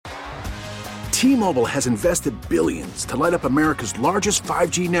T-Mobile has invested billions to light up America's largest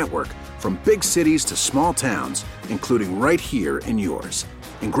 5G network, from big cities to small towns, including right here in yours.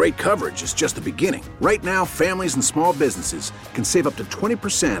 And great coverage is just the beginning. Right now, families and small businesses can save up to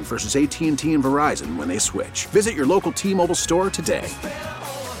 20% versus AT&T and Verizon when they switch. Visit your local T-Mobile store today.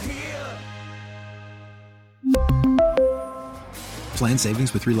 Plan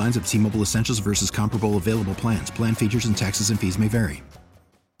savings with 3 lines of T-Mobile Essentials versus comparable available plans. Plan features and taxes and fees may vary.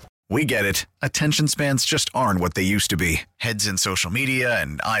 We get it. Attention spans just aren't what they used to be. Heads in social media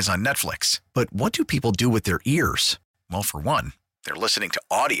and eyes on Netflix. But what do people do with their ears? Well, for one, they're listening to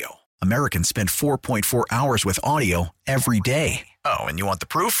audio. Americans spend 4.4 hours with audio every day. Oh, and you want the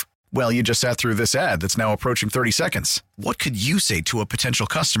proof? Well, you just sat through this ad that's now approaching 30 seconds. What could you say to a potential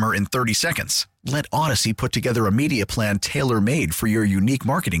customer in 30 seconds? Let Odyssey put together a media plan tailor-made for your unique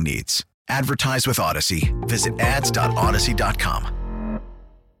marketing needs. Advertise with Odyssey. Visit ads.odyssey.com.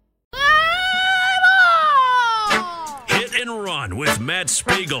 Hit and Run with Matt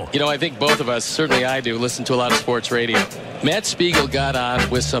Spiegel. You know, I think both of us, certainly I do, listen to a lot of sports radio. Matt Spiegel got on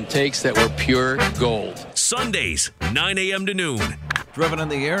with some takes that were pure gold. Sundays, 9 a.m. to noon. Driven in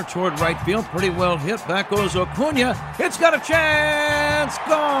the air toward right field. Pretty well hit. Back goes Acuna. It's got a chance.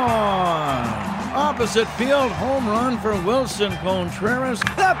 Gone. Opposite field. Home run for Wilson Contreras.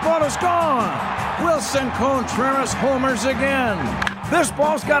 That ball is gone. Wilson Contreras homers again. This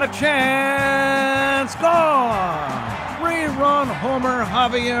ball's got a chance. Gone. 3-run homer,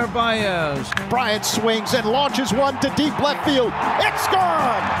 Javier Baez. Bryant swings and launches one to deep left field. It's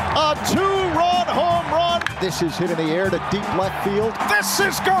gone! A 2-run home run. This is hit in the air to deep left field. This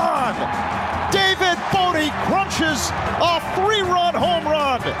is gone! David Bote crunches a 3-run home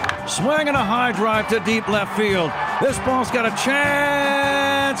run. Swinging a high drive to deep left field. This ball's got a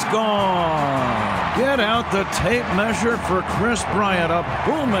chance. Gone. Get out the tape measure for Chris Bryant. A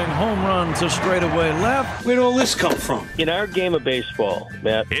booming home run to straightaway left. Where did all this come from? In our game of baseball,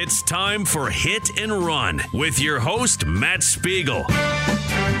 Matt. It's time for Hit and Run with your host, Matt Spiegel. Hey,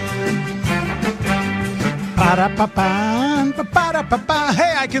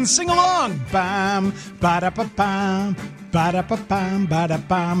 I can sing along. Bam, ba-da-ba-bam, ba-da-ba-bam,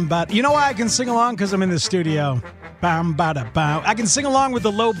 ba-da-bam, ba. You know why I can sing along? Because I'm in the studio. Bam, ba-da-bam. I can sing along with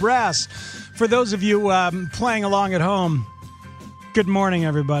the low brass. For those of you playing along at home, good morning,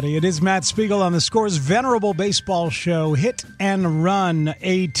 everybody. It is Matt Spiegel on the Score's venerable baseball show, Hit and Run,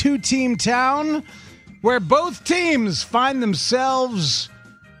 a 2-team town where both teams find themselves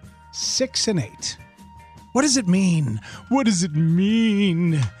 6-8. What does it mean? What does it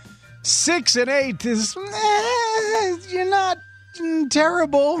mean? 6-8 is, you're not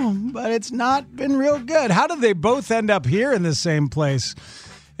terrible, but it's not been real good. How did they both end up here in the same place?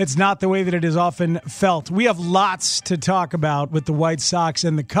 It's not the way that it is often felt. We have lots to talk about with the White Sox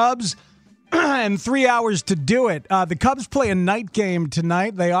and the Cubs, and 3 hours to do it. The Cubs play a night game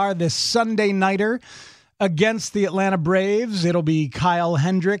tonight. They are this Sunday nighter against the Atlanta Braves. It'll be Kyle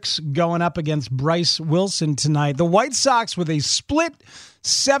Hendricks going up against Bryce Wilson tonight. The White Sox with a split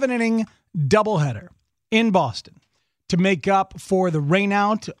 7-inning doubleheader in Boston to make up for the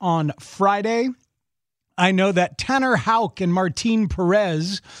rainout on Friday. I know that Tanner Houck and Martin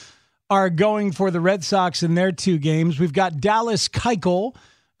Perez are going for the Red Sox in their 2 games. We've got Dallas Keuchel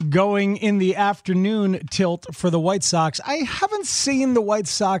going in the afternoon tilt for the White Sox. I haven't seen the White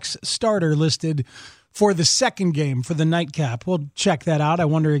Sox starter listed for the second game for the nightcap. We'll check that out. I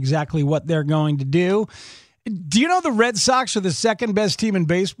wonder exactly what they're going to do. Do you know the Red Sox are the second best team in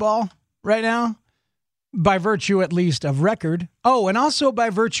baseball right now? By virtue, at least, of record. Oh, and also by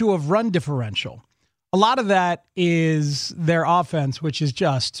virtue of run differential. A lot of that is their offense, which is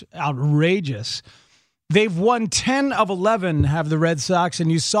just outrageous. They've won 10 of 11, have the Red Sox,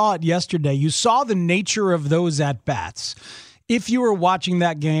 and you saw it yesterday. You saw the nature of those at-bats. If you were watching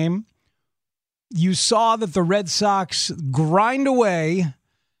that game, you saw that the Red Sox grind away,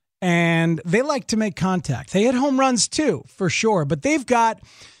 and they like to make contact. They hit home runs too, for sure, but they've got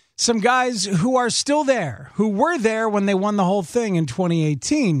some guys who are still there, who were there when they won the whole thing in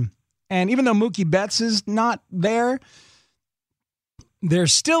 2018. And even though Mookie Betts is not there, there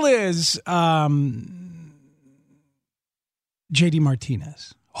still is J.D.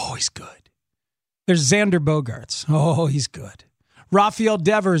 Martinez. Oh, he's good. There's Xander Bogaerts. Oh, he's good. Rafael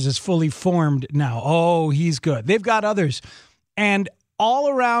Devers is fully formed now. Oh, he's good. They've got others. And all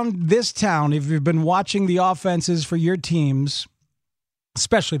around this town, if you've been watching the offenses for your teams,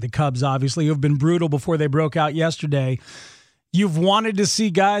 especially the Cubs, obviously, who have been brutal before they broke out yesterday, you've wanted to see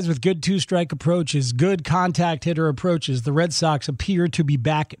guys with good two-strike approaches, good contact hitter approaches. The Red Sox appear to be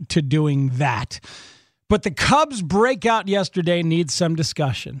back to doing that. But the Cubs breakout yesterday needs some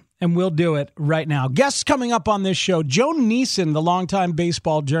discussion. and we'll do it right now. Guests coming up on this show. Joe Neeson, the longtime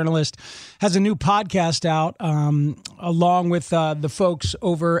baseball journalist, has a new podcast out along with the folks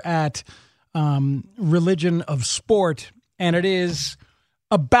over at Religion of Sport, and it is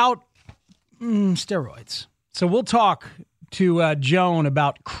about steroids. So we'll talk to Joan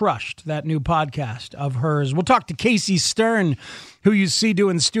about Crushed, that new podcast of hers. We'll talk to Casey Stern, who you see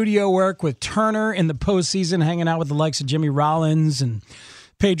doing studio work with Turner in the postseason, hanging out with the likes of Jimmy Rollins and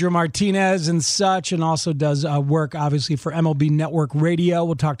Pedro Martinez and such, and also does work, obviously, for MLB Network Radio.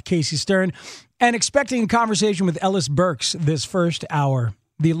 We'll talk to Casey Stern. And expecting a conversation with Ellis Burks this first hour,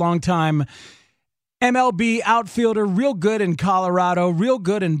 the longtime MLB outfielder, real good in Colorado, real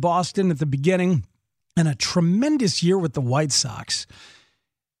good in Boston at the beginning, and a tremendous year with the White Sox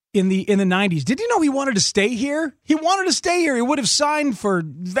in the 90s. Did you know he wanted to stay here? He wanted to stay here. He would have signed for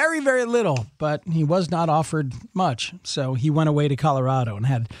very, very little, but he was not offered much. So he went away to Colorado and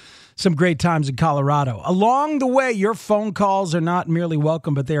had some great times in Colorado. Along the way, your phone calls are not merely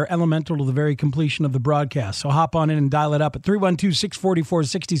welcome, but they are elemental to the very completion of the broadcast. So hop on in and dial it up at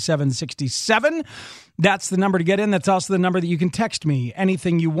 312-644-6767. That's the number to get in. That's also the number that you can text me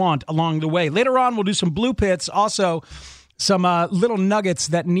anything you want along the way. Later on, we'll do some blue pits. Also, some little nuggets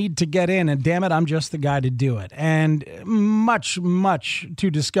that need to get in. And damn it, I'm just the guy to do it. And much, much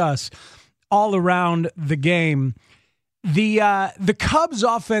to discuss all around the game. The Cubs'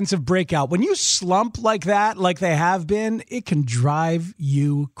 offensive breakout, when you slump like that, like they have been, it can drive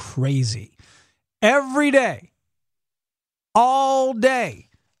you crazy. Every day, all day,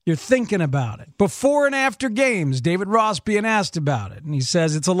 you're thinking about it. Before and after games, David Ross being asked about it, and he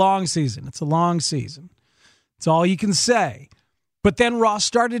says it's a long season. It's a long season. It's all you can say. But then Ross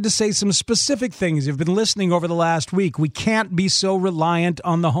started to say some specific things. You've been listening over the last week. We can't be so reliant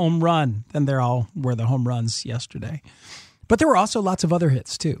on the home run. And there all were the home runs yesterday. But there were also lots of other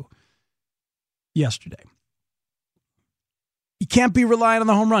hits, too, yesterday. You can't be reliant on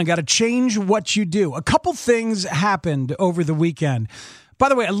the home run. Got to change what you do. A couple things happened over the weekend. By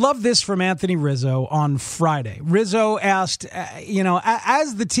the way, I love this from Anthony Rizzo on Friday. Rizzo asked,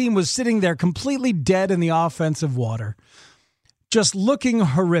 as the team was sitting there completely dead in the offensive water, just looking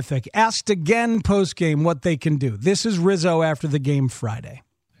horrific, asked again post-game what they can do. This is Rizzo after the game Friday.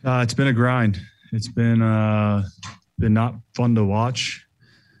 It's been a grind. It's been not fun to watch.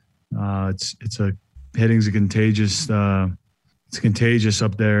 Hitting's a contagious. It's contagious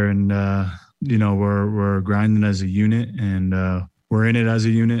up there, and we're grinding as a unit, and we're in it as a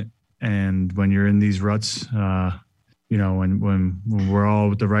unit. And when you're in these ruts, when we're all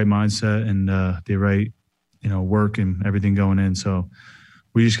with the right mindset and the right, work and everything going in. So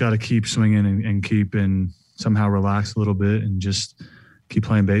we just got to keep swinging and keep and somehow relax a little bit and just keep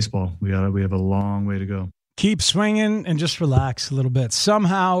playing baseball. We have a long way to go. Keep swinging and just relax a little bit.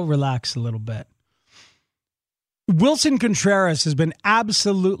 Somehow relax a little bit. Wilson Contreras has been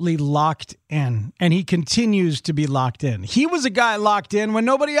absolutely locked in, and he continues to be locked in. He was a guy locked in when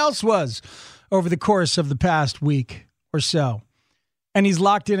nobody else was over the course of the past week or so. And he's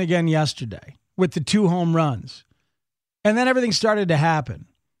locked in again yesterday with the 2 home runs. And then everything started to happen.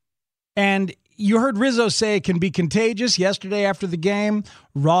 And you heard Rizzo say it can be contagious yesterday after the game.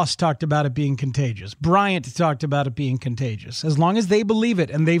 Ross talked about it being contagious. Bryant talked about it being contagious. As long as they believe it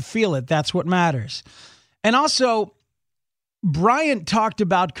and they feel it, that's what matters. And also, Bryant talked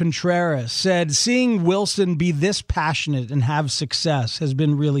about Contreras, said seeing Wilson be this passionate and have success has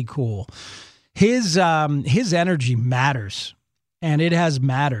been really cool. His energy matters, and it has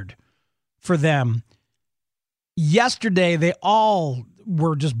mattered for them. Yesterday, they all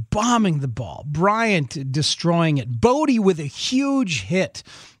were just bombing the ball. Bryant destroying it. Bodie with a huge hit.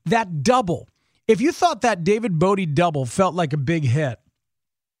 That double. If you thought that David Bodie double felt like a big hit,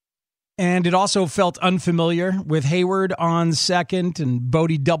 and it also felt unfamiliar with Hayward on second, and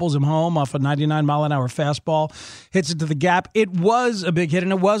Bodie doubles him home off a 99-mile-an-hour fastball, hits it to the gap. It was a big hit,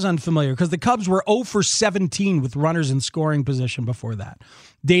 and it was unfamiliar because the Cubs were 0 for 17 with runners in scoring position before that,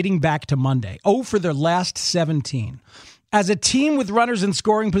 dating back to Monday. 0 for their last 17. As a team with runners in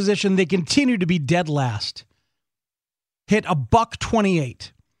scoring position, they continue to be dead last. Hit a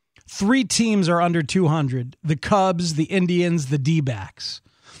 $128. 3 teams are under 200. The Cubs, the Indians, the D-backs.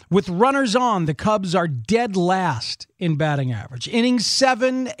 With runners on, the Cubs are dead last in batting average. Innings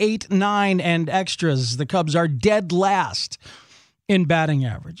 7, 8, 9, and extras, the Cubs are dead last in batting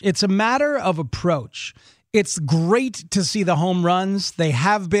average. It's a matter of approach. It's great to see the home runs. They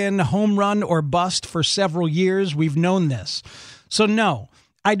have been home run or bust for several years. We've known this. So no,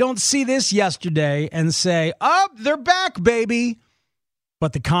 I don't see this yesterday and say, oh, they're back, baby.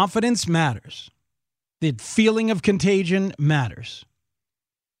 But the confidence matters. The feeling of contagion matters.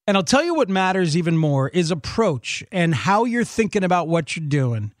 And I'll tell you what matters even more is approach and how you're thinking about what you're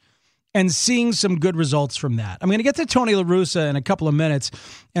doing and seeing some good results from that. I'm going to get to Tony La Russa in a couple of minutes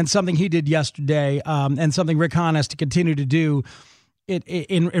and something he did yesterday and something Rick Hahn has to continue to do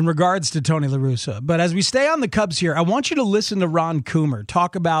in regards to Tony La Russa. But as we stay on the Cubs here, I want you to listen to Ron Coomer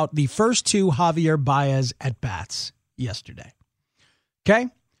talk about the first two Javier Baez at-bats yesterday. Okay?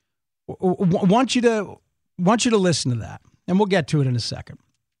 Want you to listen to that, and we'll get to it in a second.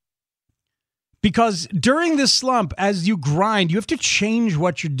 Because during this slump, as you grind, you have to change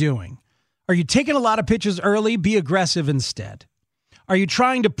what you're doing. Are you taking a lot of pitches early? Be aggressive instead. Are you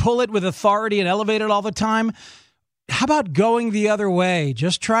trying to pull it with authority and elevate it all the time? How about going the other way?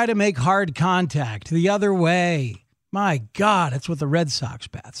 Just try to make hard contact the other way. My God, that's what the Red Sox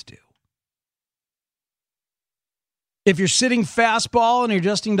bats do. If you're sitting fastball and you're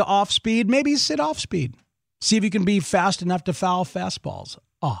adjusting to off speed, maybe sit off speed. See if you can be fast enough to foul fastballs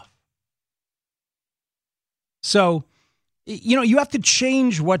off. So, you have to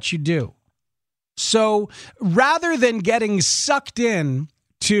change what you do. So rather than getting sucked in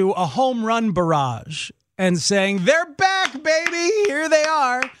to a home run barrage and saying, they're back, baby, here they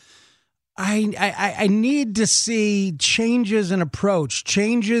are, I need to see changes in approach,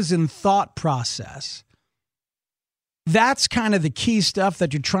 changes in thought process. That's kind of the key stuff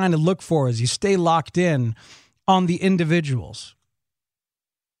that you're trying to look for as you stay locked in on the individuals.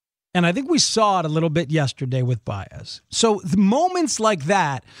 And I think we saw it a little bit yesterday with Baez. So the moments like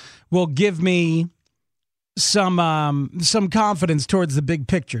that will give me some confidence towards the big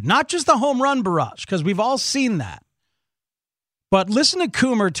picture. Not just the home run barrage, because we've all seen that. But listen to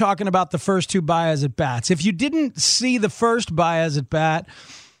Coomer talking about the first two Baez at-bats. If you didn't see the first Baez at-bat,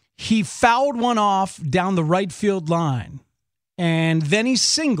 he fouled one off down the right field line. And then he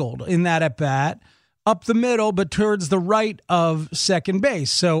singled in that at-bat up the middle, but towards the right of second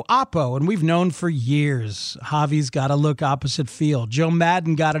base. So Oppo, and we've known for years, Javi's got to look opposite field. Joe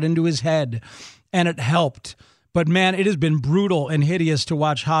Madden got it into his head, and it helped. But man, it has been brutal and hideous to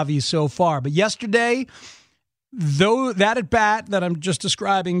watch Javi so far. But yesterday, though that at-bat that I'm just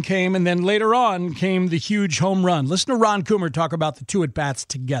describing came, and then later on came the huge home run. Listen to Ron Coomer talk about the two at-bats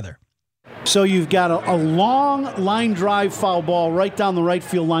together. So you've got a long line drive foul ball right down the right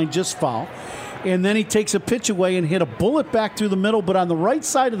field line, just foul. And then he takes a pitch away and hit a bullet back through the middle, but on the right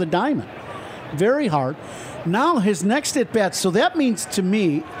side of the diamond. Very hard. Now his next at-bat, so that means to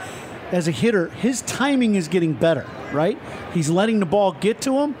me, as a hitter, his timing is getting better, right? He's letting the ball get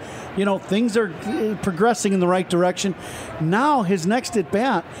to him. Things are progressing in the right direction. Now his next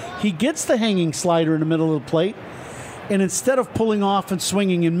at-bat, he gets the hanging slider in the middle of the plate, and instead of pulling off and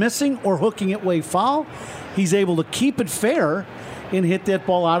swinging and missing or hooking it way foul, he's able to keep it fair and hit that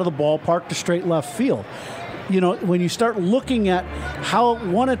ball out of the ballpark to straight left field. When you start looking at how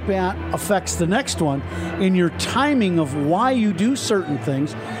one at-bat affects the next one and your timing of why you do certain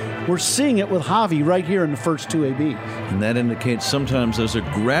things, we're seeing it with Javi right here in the first two ABs. And that indicates sometimes there's a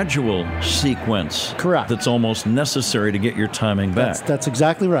gradual sequence. Correct. That's almost necessary to get your timing back. That's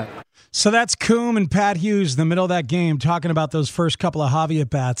exactly right. So that's Coombe and Pat Hughes in the middle of that game talking about those first couple of Javi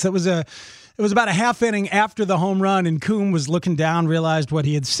at-bats. It was about a half inning after the home run, and Coombe was looking down, realized what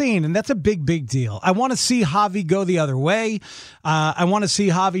he had seen, and that's a big, big deal. I want to see Javi go the other way. I want to see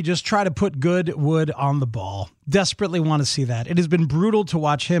Javi just try to put good wood on the ball. Desperately want to see that. It has been brutal to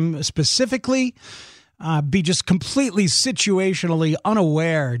watch him specifically be just completely situationally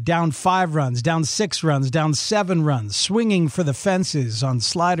unaware, down 5 runs, down 6 runs, down 7 runs, swinging for the fences on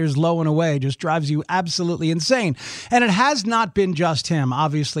sliders low and away, just drives you absolutely insane. And it has not been just him,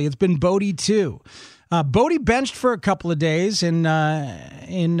 obviously. It's been Bodie, too. Bodie benched for a couple of days as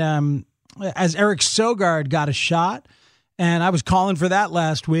Eric Sogard got a shot. And I was calling for that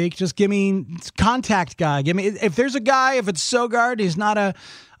last week. Just give me contact guy. If there's a guy, if it's Sogard, he's not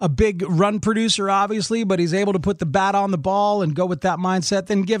a big run producer, obviously, but he's able to put the bat on the ball and go with that mindset,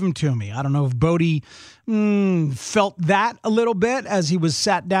 then give him to me. I don't know if Bodie felt that a little bit as he was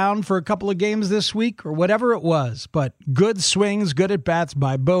sat down for a couple of games this week or whatever it was. But good swings, good at-bats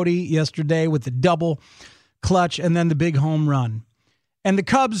by Bodie yesterday with the double clutch and then the big home run. And the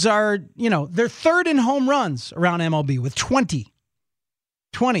Cubs are, they're third in home runs around MLB with 20.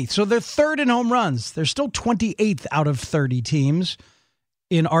 So they're third in home runs. They're still 28th out of 30 teams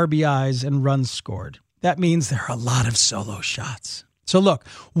in RBIs and runs scored. That means there are a lot of solo shots. So look,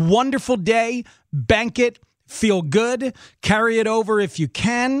 wonderful day. Bank it. Feel good. Carry it over if you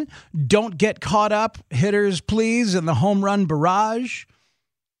can. Don't get caught up, hitters, please, in the home run barrage.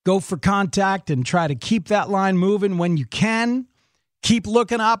 Go for contact and try to keep that line moving when you can. Keep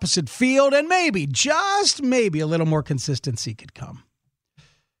looking opposite field, and maybe, just maybe, a little more consistency could come.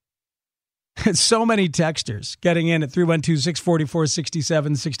 So many texters getting in at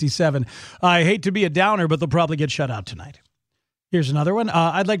 312-644-6767. I hate to be a downer, but they'll probably get shut out tonight. Here's another one.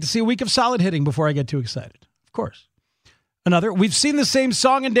 I'd like to see a week of solid hitting before I get too excited. Of course. Another. We've seen the same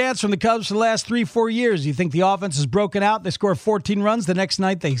song and dance from the Cubs for the last 3-4 years. You think the offense is broken out? They score 14 runs. The next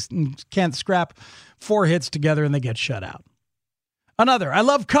night, they can't scrap 4 hits together, and they get shut out. Another. I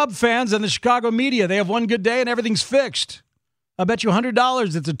love Cub fans and the Chicago media. They have one good day, and everything's fixed. I bet you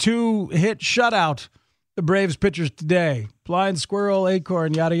 $100 it's a 2-hit shutout. The Braves pitchers today. Blind squirrel,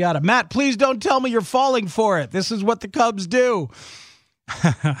 acorn, yada, yada. Matt, please don't tell me you're falling for it. This is what the Cubs do.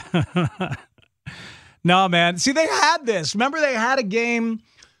 No, man. See, they had this. Remember they had a game,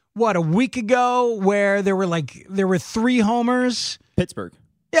 a week ago where there were 3 homers? Pittsburgh.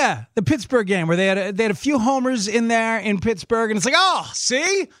 Yeah, the Pittsburgh game where they had a few homers in there in Pittsburgh, and it's like, oh,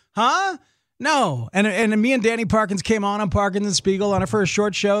 see? Huh? No. And me and Danny Parkins came on Parkins and Spiegel on our first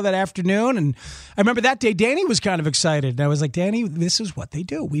short show that afternoon, and I remember that day Danny was kind of excited. And I was like, Danny, this is what they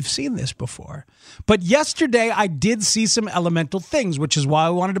do. We've seen this before. But yesterday I did see some elemental things, which is why I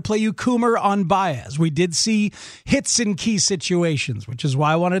wanted to play you Coomer on Baez. We did see hits in key situations, which is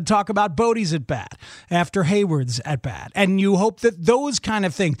why I wanted to talk about Bodie's at bat after Hayward's at bat. And you hope that those kind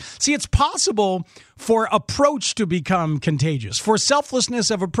of things. See, it's possible for approach to become contagious, for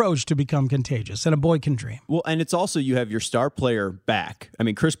selflessness of approach to become contagious, and a boy can dream. Well, and it's also you have your star player back. I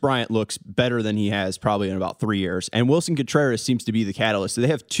mean, Chris Bryant looks better than he has probably in about 3 years, and Wilson Contreras seems to be the catalyst. So they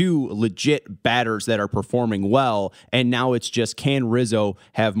have 2 legit batters that are performing well, and now it's just, can Rizzo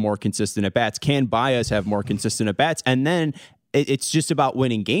have more consistent at-bats? Can Baez have more consistent at-bats? And then it's just about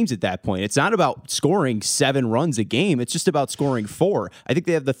winning games at that point. It's not about scoring 7 runs a game. It's just about scoring 4. I think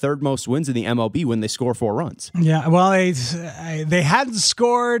they have the 3rd most wins in the MLB when they score 4 runs. Yeah, well, they hadn't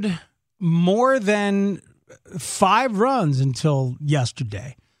scored more than 5 runs until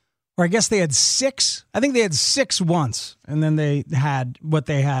yesterday. Or I guess they had 6. I think they had 6 once, and then they had what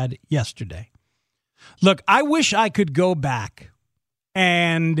they had yesterday. Look, I wish I could go back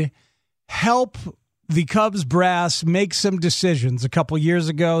and help the Cubs brass make some decisions a couple years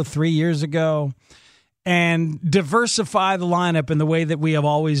ago, 3 years ago, and diversify the lineup in the way that we have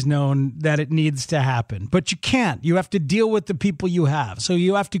always known that it needs to happen. But you can't. You have to deal with the people you have. So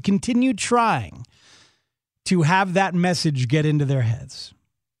you have to continue trying to have that message get into their heads,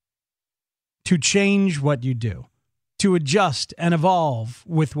 to change what you do, to adjust and evolve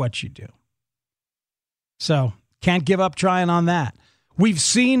with what you do. So can't give up trying on that. We've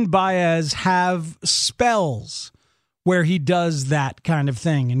seen Baez have spells where he does that kind of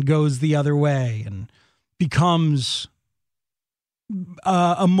thing and goes the other way and becomes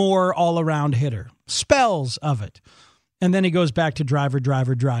a more all-around hitter. Spells of it. And then he goes back to driver,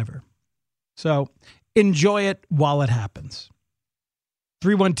 driver, driver. So enjoy it while it happens.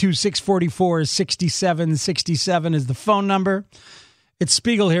 312-644-6767 is the phone number. It's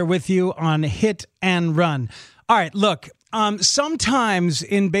Spiegel here with you on Hit and Run. All right, look. Sometimes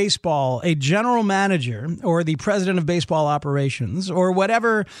in baseball, a general manager or the president of baseball operations or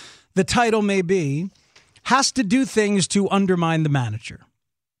whatever the title may be has to do things to undermine the manager.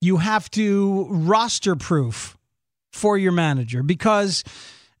 You have to roster proof for your manager because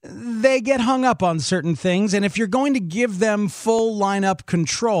they get hung up on certain things. And if you're going to give them full lineup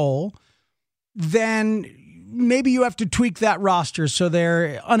control, then maybe you have to tweak that roster so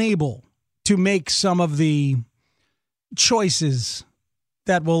they're unable to make some of the choices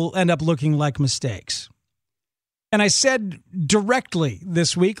that will end up looking like mistakes. And I said directly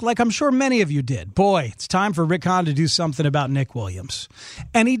this week, like I'm sure many of you did, boy, it's time for Rick Hahn to do something about Nick Williams.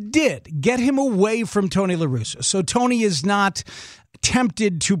 And he did get him away from Tony La Russa. So Tony is not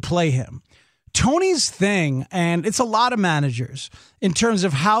tempted to play him. Tony's thing, and it's a lot of managers in terms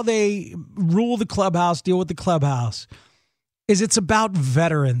of how they rule the clubhouse, deal with the clubhouse, is it's about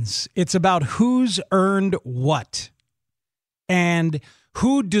veterans. It's about who's earned what. And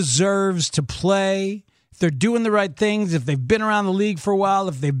who deserves to play, if they're doing the right things, if they've been around the league for a while,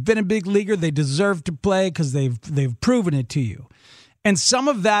 if they've been a big leaguer, they deserve to play because they've proven it to you. And some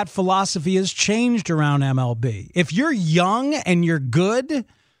of that philosophy has changed around MLB. If you're young and you're good,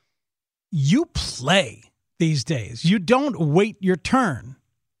 you play these days. You don't wait your turn.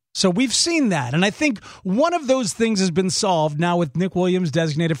 So we've seen that. And I think one of those things has been solved now with Nick Williams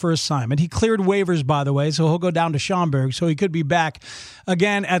designated for assignment. He cleared waivers, by the way, so he'll go down to Schaumburg. So he could be back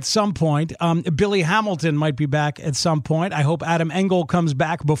again at some point. Billy Hamilton might be back at some point. I hope Adam Engel comes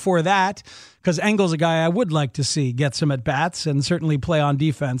back before that because Engel's a guy I would like to see get some at-bats and certainly play on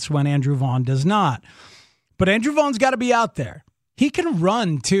defense when Andrew Vaughn does not. But Andrew Vaughn's got to be out there. He can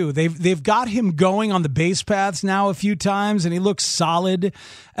run, too. They've got him going on the base paths now a few times, and he looks solid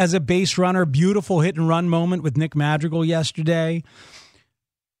as a base runner. Beautiful hit-and-run moment with Nick Madrigal yesterday.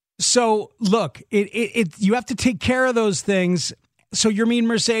 So, look, you have to take care of those things. So Yermín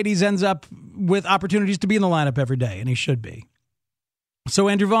Mercedes ends up with opportunities to be in the lineup every day, and he should be. So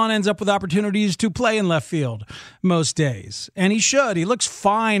Andrew Vaughn ends up with opportunities to play in left field most days, and he should. He looks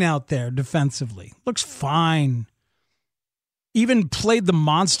fine out there defensively. Looks fine. Even played the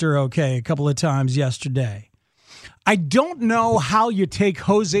monster okay a couple of times yesterday. I don't know how you take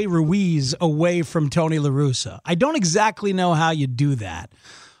Jose Ruiz away from Tony La Russa. I don't exactly know how you do that,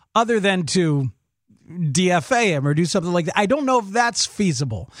 other than to DFA him or do something like that. I don't know if that's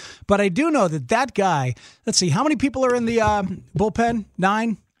feasible, but I do know that guy, let's see, how many people are in the bullpen?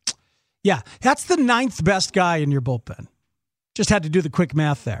 9? Yeah, that's the 9th best guy in your bullpen. Just had to do the quick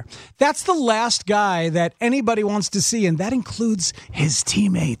math there. That's the last guy that anybody wants to see, and that includes his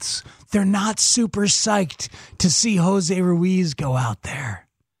teammates. They're not super psyched to see Jose Ruiz go out there.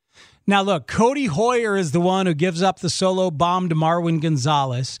 Now, look, Cody Hoyer is the one who gives up the solo bomb to Marwin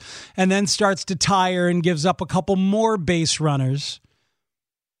Gonzalez and then starts to tire and gives up a couple more base runners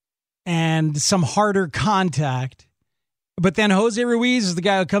and some harder contact. But then Jose Ruiz is the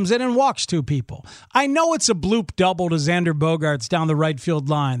guy who comes in and walks 2 people. I know it's a bloop double to Xander Bogaerts down the right field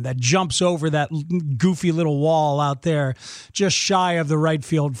line that jumps over that goofy little wall out there just shy of the right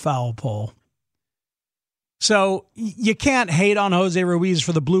field foul pole. So you can't hate on Jose Ruiz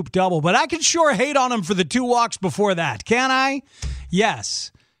for the bloop double, but I can sure hate on him for the 2 walks before that, can I?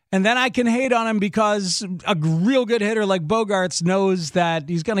 Yes. And then I can hate on him because a real good hitter like Bogaerts knows that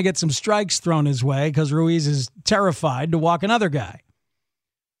he's going to get some strikes thrown his way because Ruiz is terrified to walk another guy.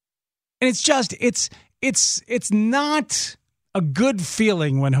 And it's just, it's not a good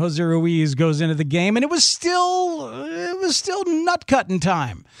feeling when Jose Ruiz goes into the game, and it was still nut-cutting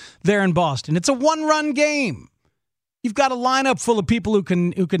time there in Boston. It's a 1-run game. You've got a lineup full of people who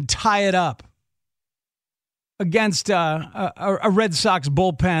can tie it up against a Red Sox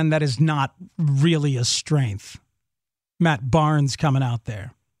bullpen that is not really a strength. Matt Barnes coming out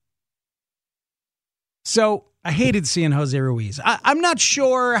there. So I hated seeing Jose Ruiz. I'm not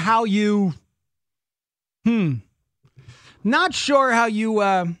sure how you... Not sure how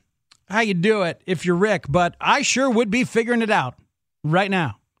you do it if you're Rick, but I sure would be figuring it out right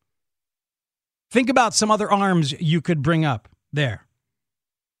now. Think about some other arms you could bring up there.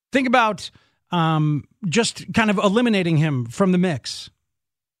 Think about just kind of eliminating him from the mix.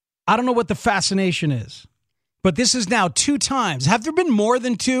 I don't know what the fascination is, but this is now 2 times. Have there been more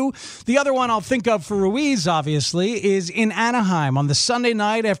than 2? The other one I'll think of for Ruiz, obviously, is in Anaheim on the Sunday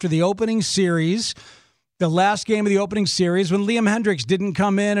night after the opening series. The last game of the opening series, when Liam Hendriks didn't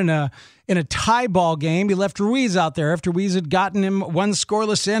come in a tie ball game, he left Ruiz out there after Ruiz had gotten him 1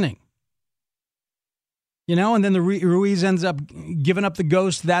 scoreless inning. You know, and then the Ruiz ends up giving up the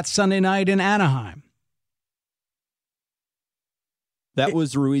ghost that Sunday night in Anaheim. That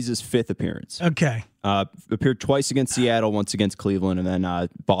was Ruiz's 5th appearance. Okay. Appeared twice against Seattle, once against Cleveland, and then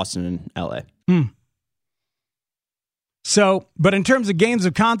Boston and L.A. So, but in terms of games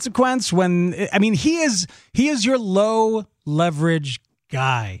of consequence, he is your low leverage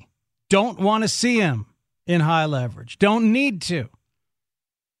guy. Don't want to see him in high leverage. Don't need to.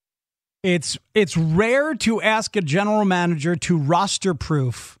 It's rare to ask a general manager to roster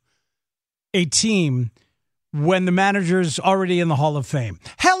proof a team when the manager's already in the Hall of Fame.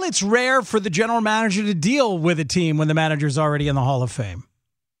 Hell, it's rare for the general manager to deal with a team when the manager's already in the Hall of Fame.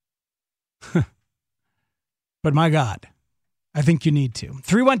 But my God, I think you need to.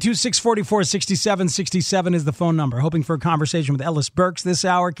 312-644-6767 is the phone number. Hoping for a conversation with Ellis Burks this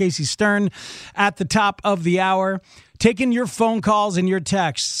hour. Casey Stern at the top of the hour. Taking your phone calls and your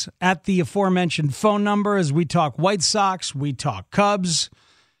texts at the aforementioned phone number as we talk White Sox, we talk Cubs.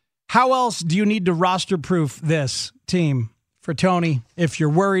 How else do you need to roster-proof this team for Tony if you're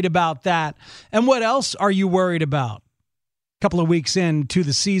worried about that? And what else are you worried about? A couple of weeks into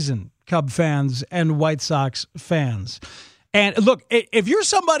the season, Cub fans and White Sox fans. And look, if you're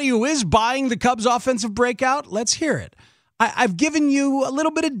somebody who is buying the Cubs offensive breakout, let's hear it. I've given you a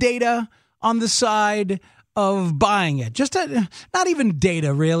little bit of data on the side of buying it. Just not even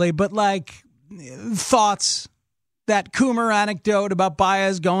data, really, but like thoughts. That Coomer anecdote about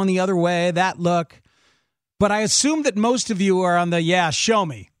Baez going the other way, that look. But I assume that most of you are on the, show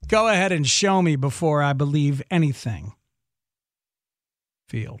me. Go ahead and show me before I believe anything.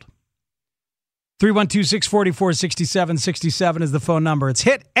 Field. 312-644-6767 is the phone number. It's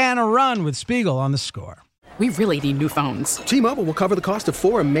Hit and a Run with Spiegel on the Score. we really need new phones. T-Mobile will cover the cost of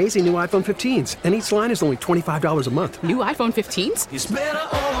 4 amazing new iPhone 15s, and each line is only $25 a month. New iPhone 15s? It's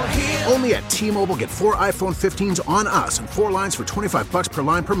better over here. Only at T-Mobile, get 4 iPhone 15s on us and 4 lines for $25 per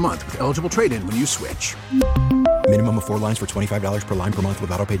line per month with eligible trade-in when you switch. Minimum of 4 lines for $25 per line per month with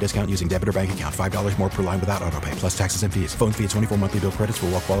autopay discount using debit or bank account. $5 more per line without autopay, plus taxes and fees. Phone fee at 24 monthly bill credits for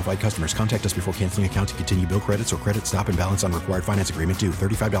well-qualified customers. Contact us before canceling account to continue bill credits or credit stop and balance on required finance agreement due.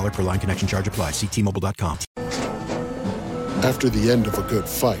 $35 per line connection charge applies. See T-Mobile.com. After the end of a good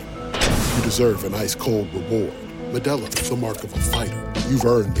fight, you deserve an ice-cold reward. Modelo is the mark of a fighter. You've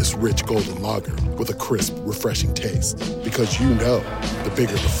earned this rich golden lager with a crisp, refreshing taste. Because you know, the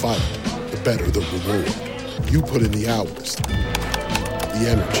bigger the fight, the better the reward. You put in the hours, the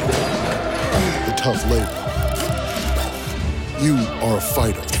energy, the tough labor. You are a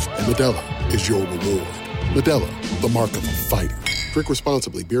fighter, and Modelo is your reward. Modelo, the mark of a fighter. Drink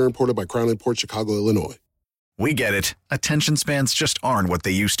responsibly. Beer imported by Crown Imports, Chicago, Illinois. We get it. Attention spans just aren't what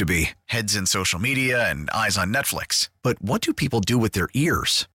they used to be. Heads in social media and eyes on Netflix. But what do people do with their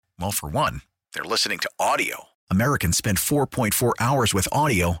ears? Well, for one, they're listening to audio. Americans spend 4.4 hours with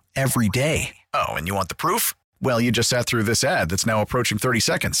audio every day. Oh, and you want the proof? Well, you just sat through this ad that's now approaching 30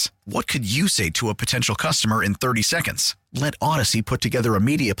 seconds. What could you say to a potential customer in 30 seconds? Let Odyssey put together a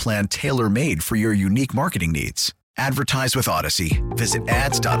media plan tailor-made for your unique marketing needs. Advertise with Odyssey. Visit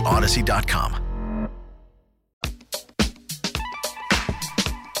ads.odyssey.com.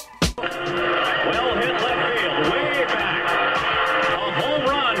 Well hit left field, way back. A home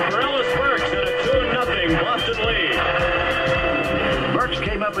run for Ellis Burks and a 2-0 Boston lead. Burks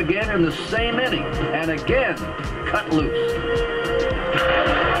came up again in the same inning and again cut loose.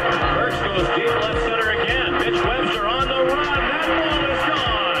 Burks goes deep left center again. Mitch Webster on the run. That ball is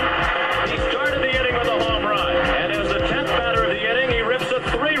gone. He started the inning with a home run, and as the 10th batter of the inning, he rips a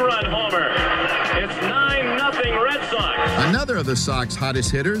 3-run homer. It's 9-0 Red Sox. Another of the Sox' hottest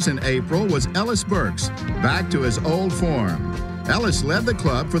hitters in April was Ellis Burks, back to his old form. Ellis led the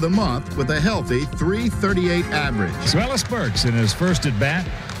club for the month with a healthy .338 average. So Ellis Burks in his first at-bat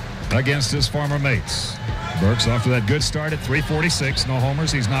against his former mates. Burks off to that good start at .346. No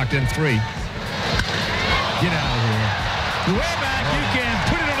homers. He's knocked in 3. Get out of here. Way back. You can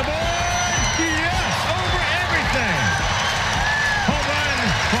put it on the board. Yes, over everything. Home run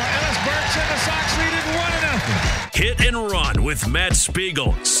for Ellis Burks, and the Sox lead it 1-0. Hit and Run with Matt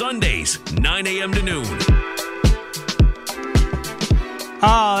Spiegel. Sundays, 9 a.m. to noon.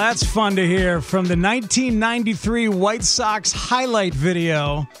 Oh, that's fun to hear from the 1993 White Sox highlight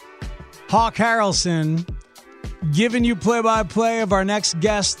video. Hawk Harrelson giving you play-by-play of our next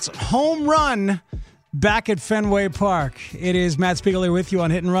guest's home run back at Fenway Park. It is Matt Spiegel here with you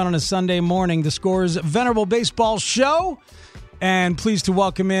on Hit and Run on a Sunday morning. The Score's Venerable Baseball Show. And pleased to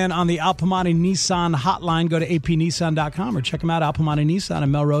welcome in on the Al Piemonte Nissan hotline. Go to apnissan.com or check him out, Al Piemonte Nissan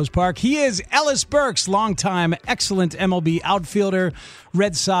in Melrose Park. He is Ellis Burks, longtime excellent MLB outfielder,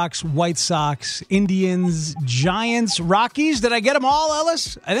 Red Sox, White Sox, Indians, Giants, Rockies. Did I get them all,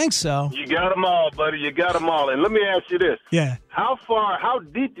 Ellis? I think so. You got them all, buddy. You got them all. And let me ask you this. Yeah. How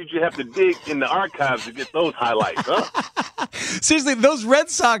deep did you have to dig in the archives to get those highlights, huh? Seriously, those Red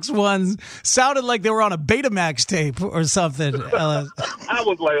Sox ones sounded like they were on a Betamax tape or something, Ellis. I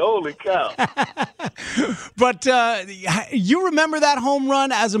was like, holy cow. But you remember that home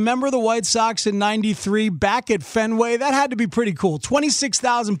run as a member of the White Sox in '93 back at Fenway? That had to be pretty cool.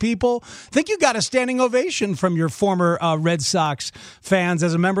 26,000 people. I think you got a standing ovation from your former Red Sox fans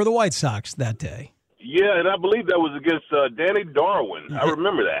as a member of the White Sox that day. Yeah, and I believe that was against Danny Darwin. I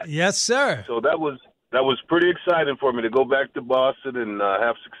remember that. Yes, sir. So that was pretty exciting for me to go back to Boston and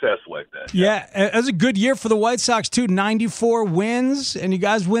have success like that. Yeah, it was a good year for the White Sox, too. 94 wins, and you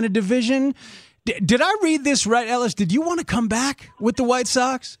guys win a division. Did I read this right, Ellis? Did you want to come back with the White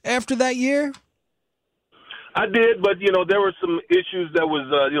Sox after that year? I did, but, there were some issues that was,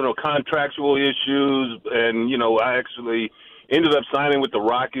 contractual issues, and, I actually ended up signing with the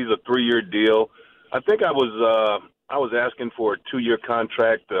Rockies, a 3-year deal. I think I was asking for a 2-year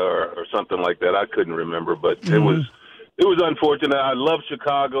contract or something like that. I couldn't remember, but it was unfortunate. I love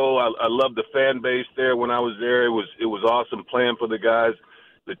Chicago. I loved the fan base there when I was there. It was awesome playing for the guys,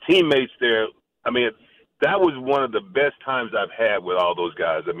 the teammates there. I mean, that was one of the best times I've had with all those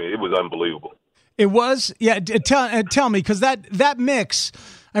guys. I mean, it was unbelievable. It was? Yeah, tell me, because that mix,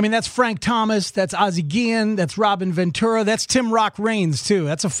 I mean, that's Frank Thomas, that's Ozzie Guillen, that's Robin Ventura, that's Tim Rock Raines, too.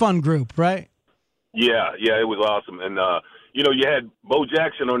 That's a fun group, right? Yeah, it was awesome. And, you had Bo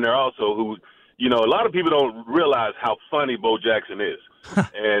Jackson on there also who, a lot of people don't realize how funny Bo Jackson is.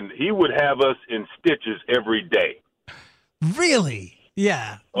 And he would have us in stitches every day. Really?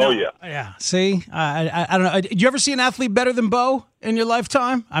 Yeah. Oh, yeah. Yeah. See, I don't know. Did you ever see an athlete better than Bo in your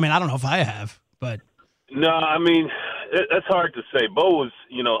lifetime? I mean, I don't know if I have, but. No, I mean, that's hard to say. Bo was,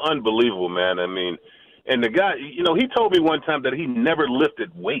 unbelievable, man. I mean, and the guy, he told me one time that he never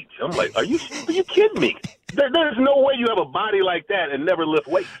lifted weights. I'm like, are you kidding me? There's no way you have a body like that and never lift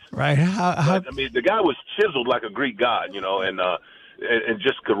weights. Right. But, I mean, the guy was chiseled like a Greek god, and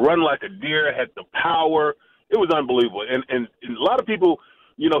just could run like a deer, had the power. It was unbelievable. And a lot of people,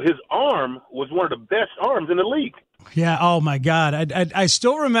 his arm was one of the best arms in the league. Yeah. Oh my God. I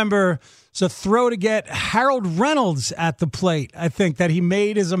still remember it's a throw to get Harold Reynolds at the plate. I think that he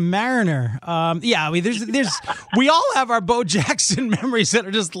made as a Mariner. Yeah. I mean, there's we all have our Bo Jackson memories that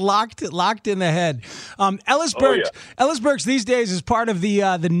are just locked in the head. Ellis Burks these days is part of the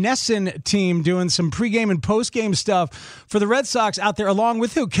Nesson team doing some pregame and postgame stuff for the Red Sox out there, along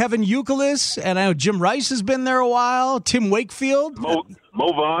with who? Kevin Youkilis, and I know Jim Rice has been there a while. Tim Wakefield.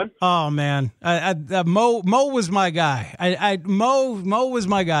 Mo Vaughn. Oh man, Mo was my guy. Mo was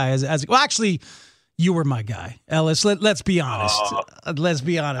my guy. Well, actually, you were my guy, Ellis. Let's be honest. Let's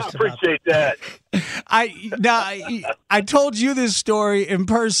be honest. I appreciate that. I told you this story in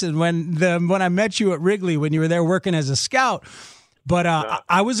person when I met you at Wrigley when you were there working as a scout. But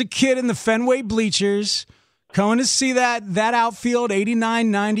I was a kid in the Fenway bleachers, coming to see that outfield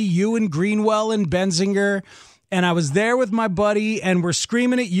 89-90, you and Greenwell and Benzinger. And I was there with my buddy, and we're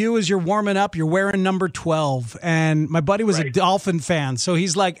screaming at you as you're warming up. You're wearing number 12. And my buddy was a Dolphin fan. So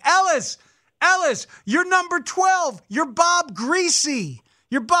he's like, Ellis, you're number 12. You're Bob Greasy.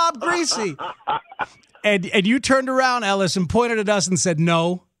 And you turned around, Ellis, and pointed at us and said,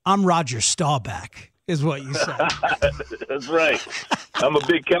 no, I'm Roger Staubach, is what you said. That's right. I'm a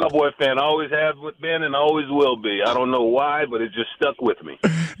big Cowboy fan. I always have been and always will be. I don't know why, but it just stuck with me.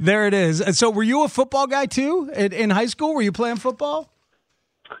 There it is. And so were you a football guy, too, in high school? Were you playing football?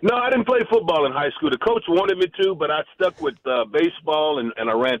 No, I didn't play football in high school. The coach wanted me to, but I stuck with baseball, and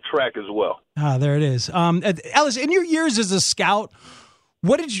I ran track as well. There it is. Ellis, in your years as a scout,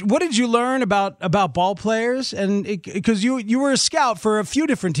 what did you learn about ball players? And because you were a scout for a few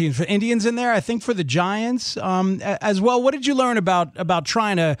different teams, for Indians in there, I think for the Giants as well. What did you learn about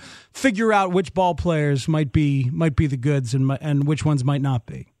trying to figure out which ball players might be the goods and which ones might not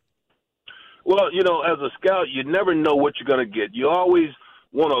be? Well, as a scout, you never know what you're going to get. You always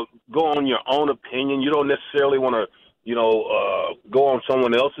want to go on your own opinion. You don't necessarily want to, go on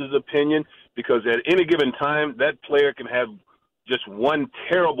someone else's opinion, because at any given time, that player can have just one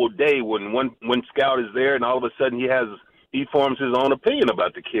terrible day when scout is there, and all of a sudden he forms his own opinion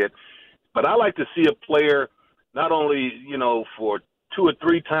about the kid. But I like to see a player not only, for 2 or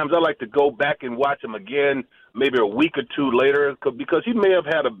 3 times. I like to go back and watch him again, maybe a week or 2 later, because he may have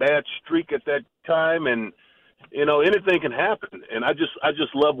had a bad streak at that time, and anything can happen. And I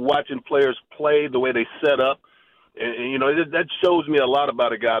just love watching players play, the way they set up, and that shows me a lot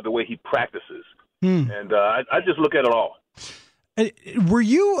about a guy, the way he practices. And I just look at it all. Were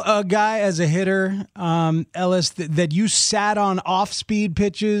you a guy as a hitter, Ellis, that you sat on off-speed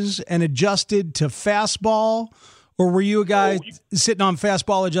pitches and adjusted to fastball, or were you a guy sitting on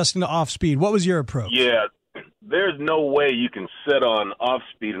fastball adjusting to off-speed? What was your approach? Yeah, there's no way you can sit on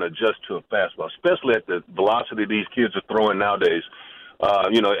off-speed and adjust to a fastball, especially at the velocity these kids are throwing nowadays.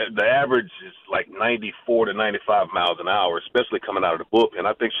 The average is like 94 to 95 miles an hour, especially coming out of the book. And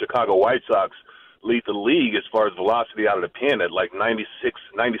I think Chicago White Sox lead the league as far as velocity out of the pen at like 96,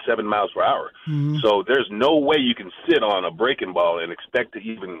 97 miles per hour. Mm-hmm. So there's no way you can sit on a breaking ball and expect to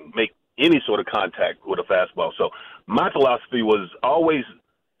even make any sort of contact with a fastball. So my philosophy was always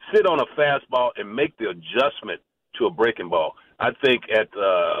sit on a fastball and make the adjustment to a breaking ball. I think at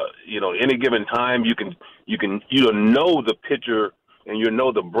any given time you can know the pitcher and you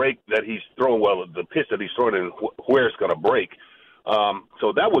know the break that he's throwing, the pitch that he's throwing and where it's going to break.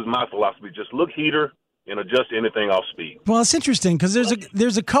 So that was my philosophy. Just look heater and adjust anything off speed. Well, it's interesting because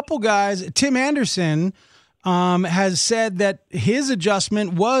there's a couple guys. Tim Anderson has said that his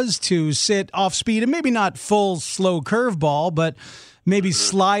adjustment was to sit off speed and maybe not full slow curveball, but maybe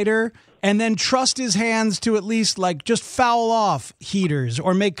slider, and then trust his hands to at least like just foul off heaters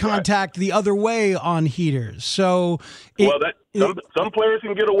or make contact the other way on heaters. So, some players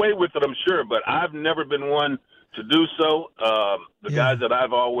can get away with it, I'm sure, but I've never been one to do so. The guys that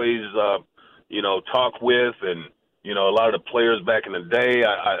I've always, talked with, and a lot of the players back in the day,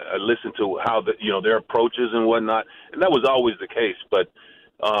 I listened to how their approaches and whatnot, and that was always the case. But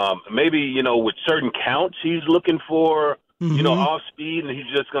maybe with certain counts, he's looking for off speed, and he's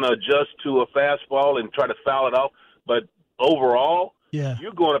just going to adjust to a fastball and try to foul it off. But overall,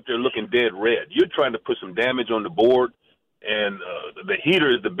 you're going up there looking dead red. You're trying to put some damage on the board. and the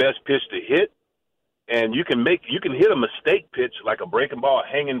heater is the best pitch to hit. And you can hit a mistake pitch like a breaking ball, a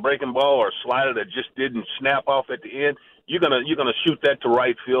hanging breaking ball, or a slider that just didn't snap off at the end. You're gonna shoot that to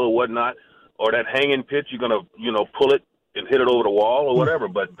right field or whatnot, or that hanging pitch. You're gonna pull it and hit it over the wall or whatever.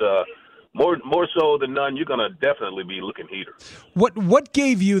 But more so than none, you're gonna definitely be looking heater. What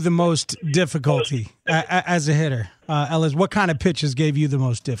gave you the most difficulty as a hitter, Ellis? What kind of pitches gave you the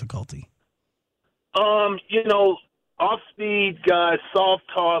most difficulty? Off-speed guys, soft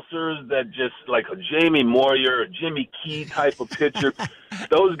tossers that just like a Jamie Moyer or Jimmy Key type of pitcher.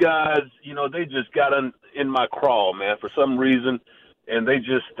 Those guys, they just got in my crawl, man, for some reason. And they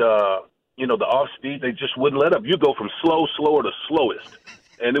just, the off-speed, they just wouldn't let up. You go from slower to slowest.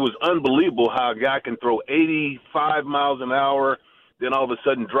 And it was unbelievable how a guy can throw 85 miles an hour, then all of a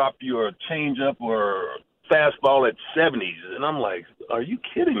sudden drop your changeup or fastball at 70s. And I'm like, are you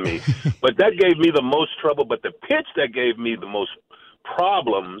kidding me? But that gave me the most trouble. But the pitch that gave me the most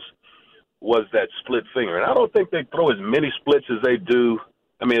problems was that split finger. And I don't think they throw as many splits as they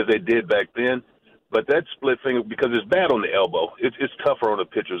did back then. But that split finger, because it's bad on the elbow, it's tougher on the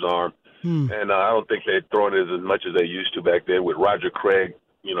pitcher's arm. And I don't think they're throwing it as much as they used to back then with Roger Craig,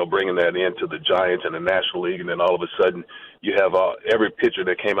 bringing that into the Giants and the National League. And then all of a sudden you have every pitcher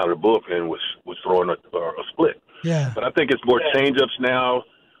that came out of the bullpen was throwing a split. Yeah. But I think it's more change-ups now.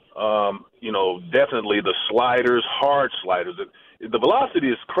 Definitely the sliders, hard sliders. The velocity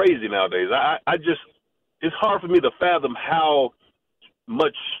is crazy nowadays. It's hard for me to fathom how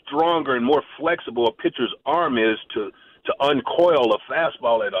much stronger and more flexible a pitcher's arm is to uncoil a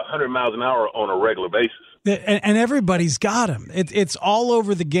fastball at 100 miles an hour on a regular basis. And everybody's got them. It's all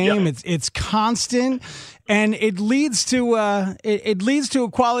over the game. Yep. It's constant, and it leads to a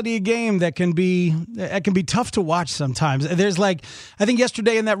quality of game that can be tough to watch sometimes. There's I think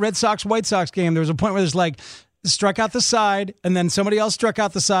yesterday in that Red Sox White Sox game, there was a point where there's struck out the side, and then somebody else struck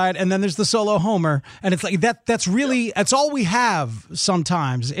out the side, and then there's the solo homer, and it's like that. That's really that's all we have.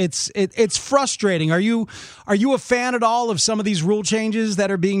 Sometimes it's frustrating. Are you a fan at all of some of these rule changes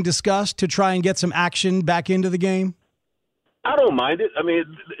that are being discussed to try and get some action back into the game? I don't mind it. I mean,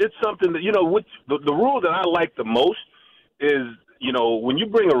 it's something that the rule that I like the most is when you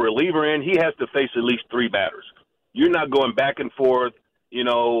bring a reliever in, he has to face at least 3 batters. You're not going back and forth.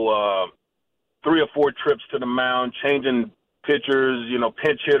 3 or 4 trips to the mound, changing pitchers,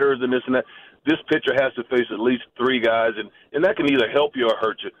 pinch hitters and this and that. This pitcher has to face at least 3 guys, and that can either help you or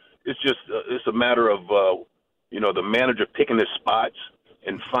hurt you. It's just it's a matter of, the manager picking his spots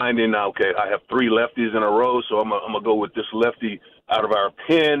and finding, okay, I have 3 lefties in a row, so I'm going to go with this lefty out of our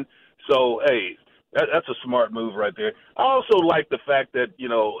pen. So, hey, that's a smart move right there. I also like the fact that,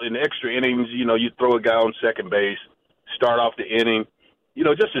 in extra innings, you throw a guy on second base, start off the inning,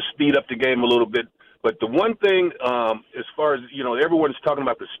 just to speed up the game a little bit. But the one thing, as far as, everyone's talking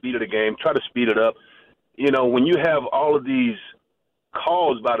about the speed of the game, try to speed it up. When you have all of these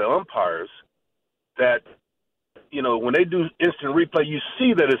calls by the umpires that, when they do instant replay, you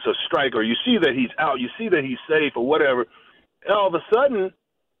see that it's a strike or you see that he's out, you see that he's safe or whatever. And all of a sudden,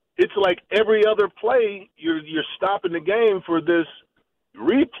 it's like every other play, you're stopping the game for this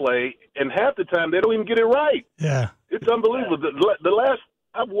replay, and half the time they don't even get it right. Yeah. It's unbelievable. The last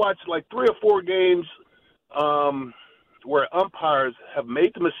I've watched 3 or 4 games where umpires have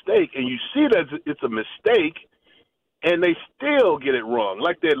made the mistake, and you see that it's a mistake, and they still get it wrong.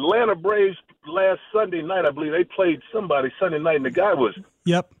 Like the Atlanta Braves last Sunday night, I believe they played somebody Sunday night, and the guy was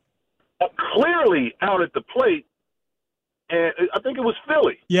clearly out at the plate, and I think it was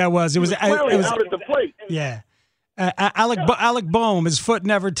Philly. Yeah, it was. It was clearly out at the plate. Yeah. Alec Boehm, his foot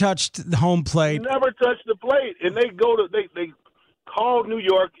never touched the home plate. Never touched the plate, and they call New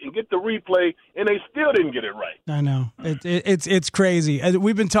York and get the replay, and they still didn't get it right. I know it's crazy.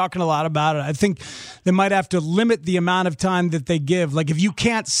 We've been talking a lot about it. I think they might have to limit the amount of time that they give. Like if you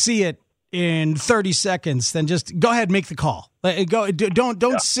can't see it in 30 seconds, then just go ahead and make the call.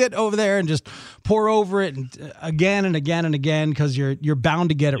 Don't sit over there and just pour over it again and again and again because you're bound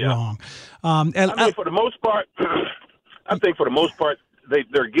to get it wrong. For the most part, I think for the most part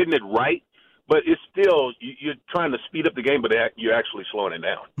they're getting it right, but it's still you're trying to speed up the game, but you're actually slowing it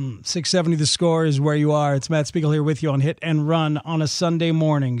down. 670 The Score is where you are. It's Matt Spiegel here with you on Hit and Run on a Sunday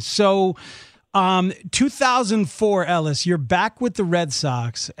morning. So 2004, Ellis, you're back with the Red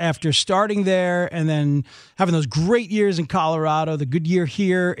Sox after starting there and then having those great years in Colorado, the good year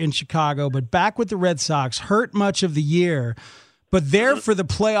here in Chicago, but back with the Red Sox, hurt much of the year, but there for the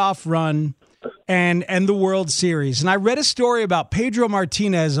playoff run and the World Series. And I read a story about Pedro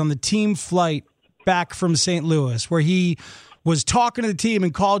Martinez on the team flight back from St. Louis where he was talking to the team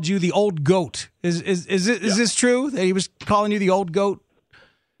and called you the old goat. Is this true that he was calling you the old goat?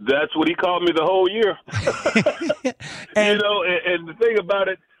 That's what he called me the whole year. And the thing about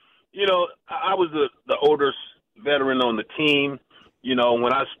it, I was the oldest veteran on the team.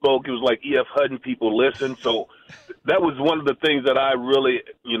 When I spoke, it was like E.F. Hutton, people listened. So that was one of the things that I really,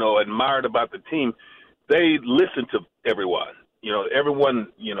 admired about the team. They listened to everyone. Everyone,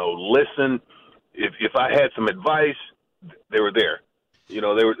 listened. If I had some advice, they were there. They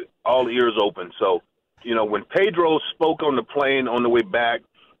were all ears open. So, when Pedro spoke on the plane on the way back,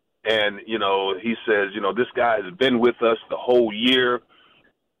 and, he says, this guy has been with us the whole year.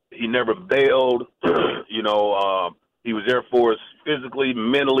 He never bailed. He was there for us physically,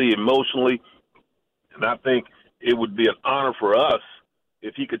 mentally, emotionally. And I think it would be an honor for us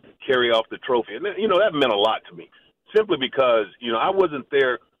if he could carry off the trophy. And, that meant a lot to me, simply because, I wasn't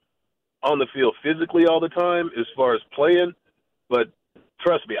there on the field physically all the time as far as playing. But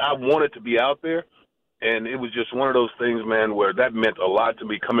trust me, I wanted to be out there. And it was just one of those things, man, where that meant a lot to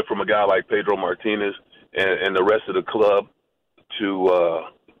me coming from a guy like Pedro Martinez and the rest of the club to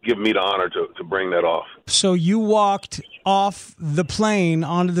give me the honor to bring that off. So you walked off the plane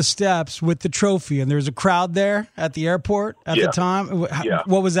onto the steps with the trophy, and there was a crowd there at the airport at the time. Yeah.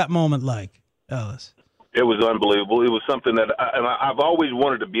 What was that moment like, Ellis? It was unbelievable. It was something that I've always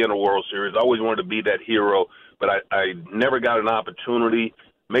wanted to be in a World Series. I always wanted to be that hero, but I never got an opportunity.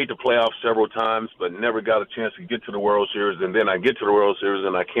 Made the playoffs several times, but never got a chance to get to the World Series. And then I get to the World Series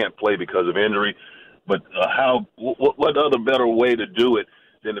and I can't play because of injury. But what other better way to do it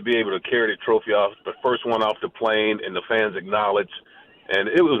than to be able to carry the trophy off, the first one off the plane, and the fans acknowledge. And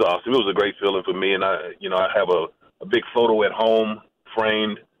it was awesome. It was a great feeling for me. And I have a big photo at home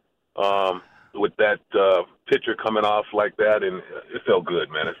framed with that picture coming off like that, and it felt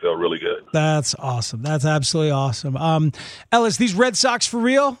good, man. It felt really good. That's awesome. That's absolutely awesome. Ellis, these Red Sox for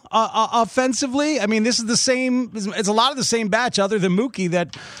real offensively? I mean, this is the same. It's a lot of the same batch, other than Mookie,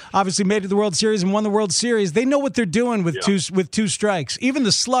 that obviously made it to the World Series and won the World Series. They know what they're doing with two strikes. Even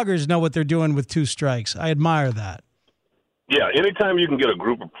the sluggers know what they're doing with two strikes. I admire that. Yeah, anytime you can get a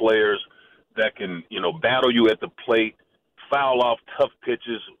group of players that can, battle you at the plate, foul off tough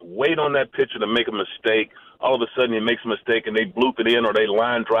pitches, wait on that pitcher to make a mistake. All of a sudden he makes a mistake and they bloop it in, or they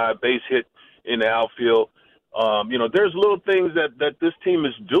line drive, base hit in the outfield. There's little things that this team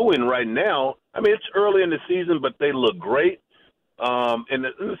is doing right now. I mean, it's early in the season, but they look great. And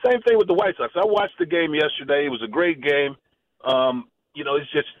the same thing with the White Sox. I watched the game yesterday. It was a great game.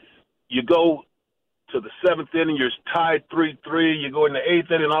 It's just you go to the seventh inning, you're tied 3-3. You go in the eighth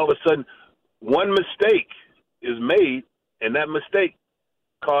inning, and all of a sudden one mistake is made, and that mistake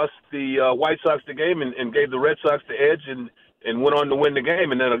cost the White Sox the game and gave the Red Sox the edge and went on to win the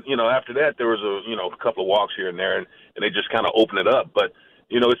game. And then, after that, there was a couple of walks here and there, and they just kind of opened it up. But,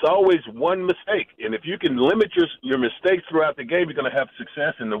 it's always one mistake. And if you can limit your mistakes throughout the game, you're going to have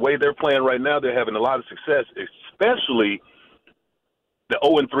success. And the way they're playing right now, they're having a lot of success, especially the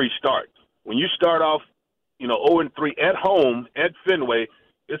 0-3 start. When you start off, 0-3 at home at Fenway,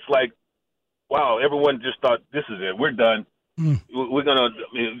 it's like, wow, everyone just thought, this is it. We're done. We're going to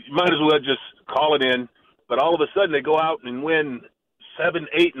 – might as well just call it in. But all of a sudden they go out and win 7,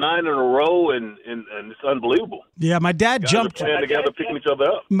 8, 9 in a row, and it's unbelievable. Yeah, my dad jumped – playing together, picking each other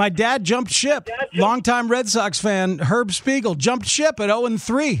up. My dad jumped ship. Longtime Red Sox fan, Herb Spiegel, jumped ship at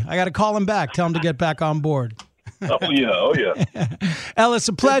 0-3. I got to call him back, tell him to get back on board. Oh, yeah. Ellis,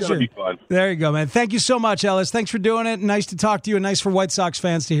 a pleasure. It's gonna be fun. There you go, man. Thank you so much, Ellis. Thanks for doing it. Nice to talk to you, and nice for White Sox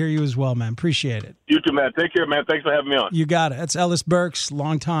fans to hear you as well, man. Appreciate it. You too, man. Take care, man. Thanks for having me on. You got it. That's Ellis Burks,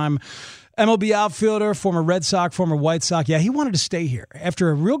 longtime MLB outfielder, former Red Sox, former White Sox. Yeah, he wanted to stay here.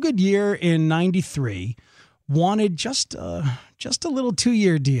 After a real good year in 93, wanted just a little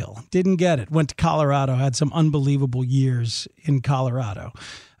 2-year deal. Didn't get it. Went to Colorado, had some unbelievable years in Colorado.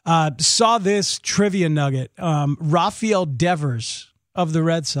 Saw this trivia nugget. Rafael Devers of the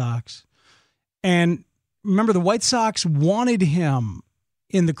Red Sox. And remember, the White Sox wanted him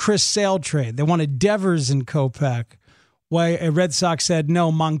in the Chris Sale trade. They wanted Devers and Kopech. Why a Red Sox said,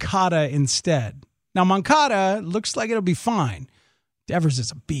 no, Moncada instead. Now, Moncada looks like it'll be fine. Devers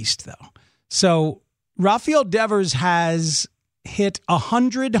is a beast, though. So Rafael Devers has hit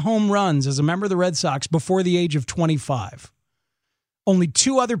 100 home runs as a member of the Red Sox before the age of 25. Only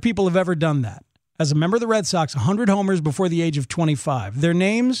 2 other people have ever done that. As a member of the Red Sox, 100 homers before the age of 25. Their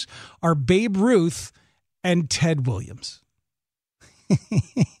names are Babe Ruth and Ted Williams.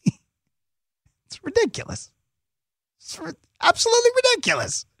 It's ridiculous. It's absolutely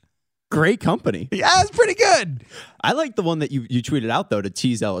ridiculous. Great company. Yeah, it's pretty good. I like the one that you tweeted out, though, to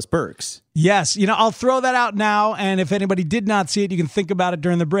tease Ellis Burks. Yes. I'll throw that out now, and if anybody did not see it, you can think about it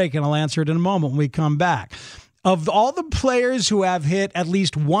during the break, and I'll answer it in a moment when we come back. Of all the players who have hit at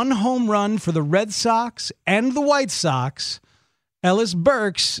least one home run for the Red Sox and the White Sox, Ellis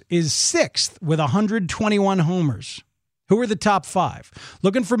Burks is 6th with 121 homers. Who are the top 5?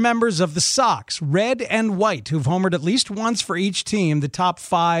 Looking for members of the Sox, red and white, who've homered at least once for each team, the top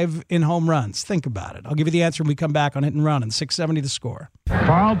 5 in home runs. Think about it. I'll give you the answer when we come back on Hit and Run on 670 The Score.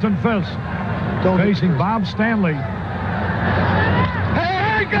 Carlton Fisk facing Bob Stanley. Here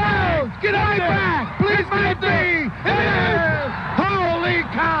he goes! Get right back! Please make me! It is! Holy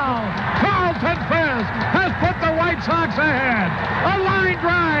cow! Carlton Fisk has put the White Sox ahead. A line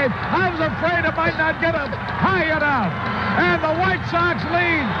drive. I was afraid it might not get him high enough. And the White Sox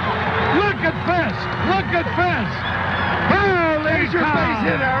lead. Look at Fisk. Look at Fisk. Holy cow! Your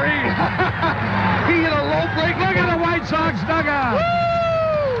face hit, Harry. He hit a low break. Look at the White Sox dugout.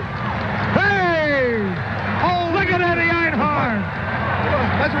 Woo! Hey! Oh, look at Eddie Einhorn.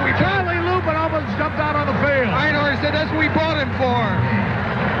 That's what we Charlie Lupin almost jumped out on the field. Einhorn said that's what we bought him for.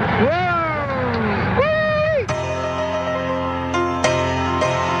 Whoa!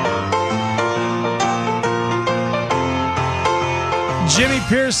 Jimmy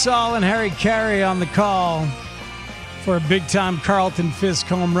Pearsall and Harry Carey on the call for a big-time Carlton Fisk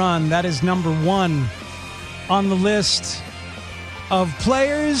home run. That is number 1 on the list of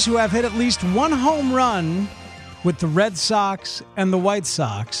players who have hit at least one home run with the Red Sox and the White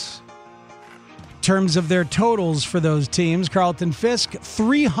Sox. In terms of their totals for those teams, Carlton Fisk,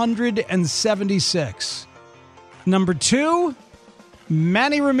 376. Number 2,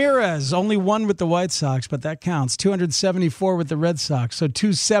 Manny Ramirez, only 1 with the White Sox, but that counts. 274 with the Red Sox, so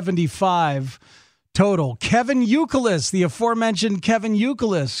 275 total. Kevin Youkilis, the aforementioned Kevin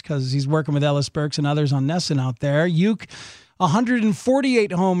Youkilis, because he's working with Ellis Burks and others on NESN out there.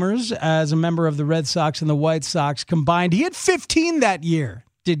 148 homers as a member of the Red Sox and the White Sox combined. He had 15 that year,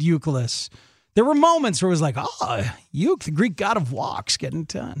 did Youkilis. There were moments where it was like, Uke, the Greek god of walks, getting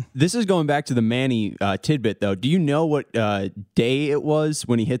done. This is going back to the Manny tidbit, though. Do you know what day it was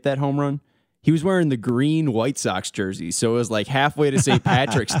when he hit that home run? He was wearing the green White Sox jersey, so it was like halfway to St.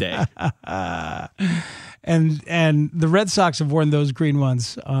 Patrick's Day. And the Red Sox have worn those green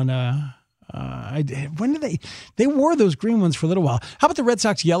ones on when did they wore those green ones for a little while. How about the Red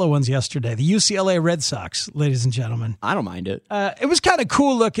Sox yellow ones yesterday? The UCLA Red Sox, ladies and gentlemen. I don't mind it. It was kind of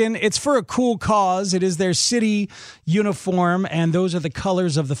cool looking. It's for a cool cause. It is their city uniform, and those are the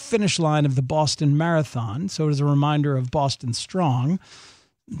colors of the finish line of the Boston Marathon. So it is a reminder of Boston Strong.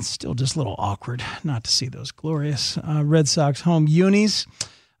 It's still just a little awkward not to see those glorious Red Sox home unis.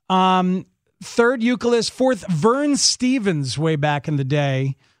 3rd, Youkilis. 4th, Vern Stevens, way back in the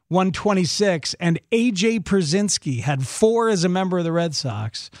day. 126, and A.J. Pierzynski had 4 as a member of the Red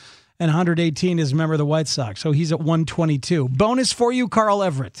Sox and 118 as a member of the White Sox, so he's at 122. Bonus for you, Carl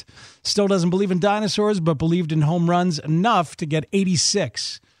Everett. Still doesn't believe in dinosaurs, but believed in home runs enough to get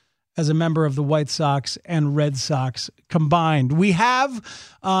 86 as a member of the White Sox and Red Sox combined. We have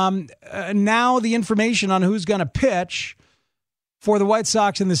now the information on who's going to pitch for the White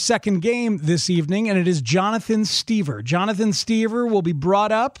Sox in the second game this evening, and it is Jonathan Stever. Jonathan Stever will be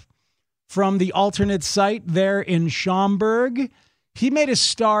brought up from the alternate site there in Schaumburg. He made a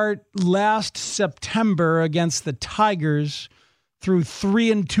start last September against the Tigers through 3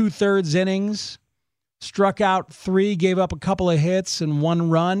 2/3 innings, struck out 3, gave up a couple of hits and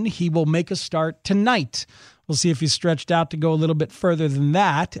 1 run. He will make a start tonight. We'll see if he's stretched out to go a little bit further than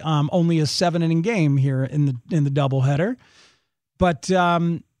that. Only a 7-inning game here in the doubleheader. But,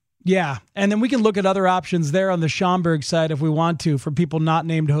 yeah, and then we can look at other options there on the Schaumburg side if we want to for people not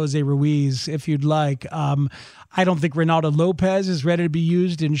named Jose Ruiz, if you'd like. I don't think Reynaldo Lopez is ready to be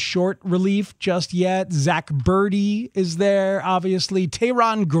used in short relief just yet. Zach Birdie is there, obviously.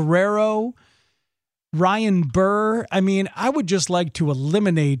 Tehran Guerrero, Ryan Burr. I mean, I would just like to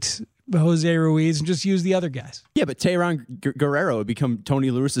eliminate Jose Ruiz and just use the other guys. Yeah, but Tehran Guerrero would become Tony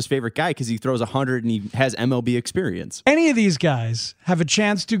Lewis's favorite guy because he throws 100 and he has MLB experience. Any of these guys have a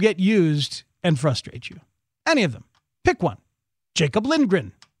chance to get used and frustrate you. Any of them. Pick one. Jacob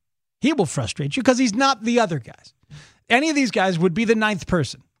Lindgren. He will frustrate you because he's not the other guys. Any of these guys would be the 9th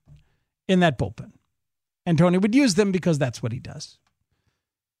person in that bullpen. And Tony would use them because that's what he does.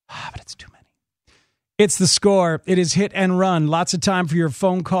 But it's too many. It's The Score. It is Hit and Run. Lots of time for your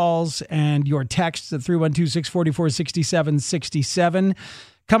phone calls and your texts at 312-644-6767.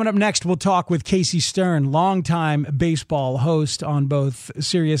 Coming up next, we'll talk with Casey Stern, longtime baseball host on both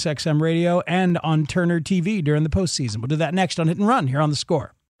Sirius XM Radio and on Turner TV during the postseason. We'll do that next on Hit and Run here on The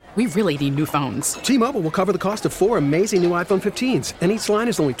Score. We really need new phones. T-Mobile will cover the cost of 4 amazing new iPhone 15s, and each line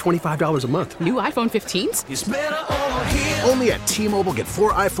is only $25 a month. New iPhone 15s? It's better over here. Only at T-Mobile, get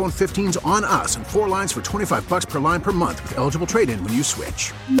 4 iPhone 15s on us and 4 lines for $25 per line per month with eligible trade-in when you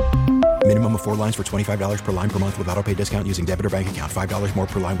switch. Minimum of 4 lines for $25 per line per month with autopay discount using debit or bank account. $5 more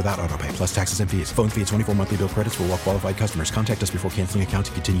per line without autopay, plus taxes and fees. Phone fee at 24 monthly bill credits for well-qualified customers. Contact us before canceling account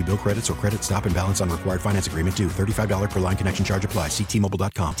to continue bill credits or credit stop and balance on required finance agreement due. $35 per line connection charge applies. See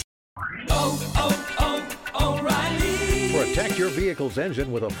T-Mobile.com. Protect your vehicle's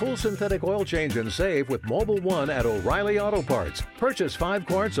engine with a full synthetic oil change and save with Mobil 1 at O'Reilly Auto Parts. Purchase 5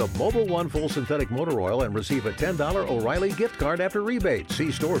 quarts of Mobil 1 full synthetic motor oil and receive a $10 O'Reilly gift card after rebate.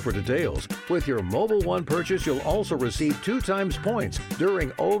 See store for details. With your Mobil 1 purchase, you'll also receive 2 times points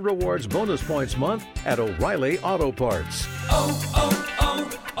during O Rewards Bonus Points Month at O'Reilly Auto Parts.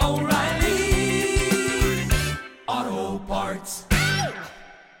 O'Reilly Auto Parts.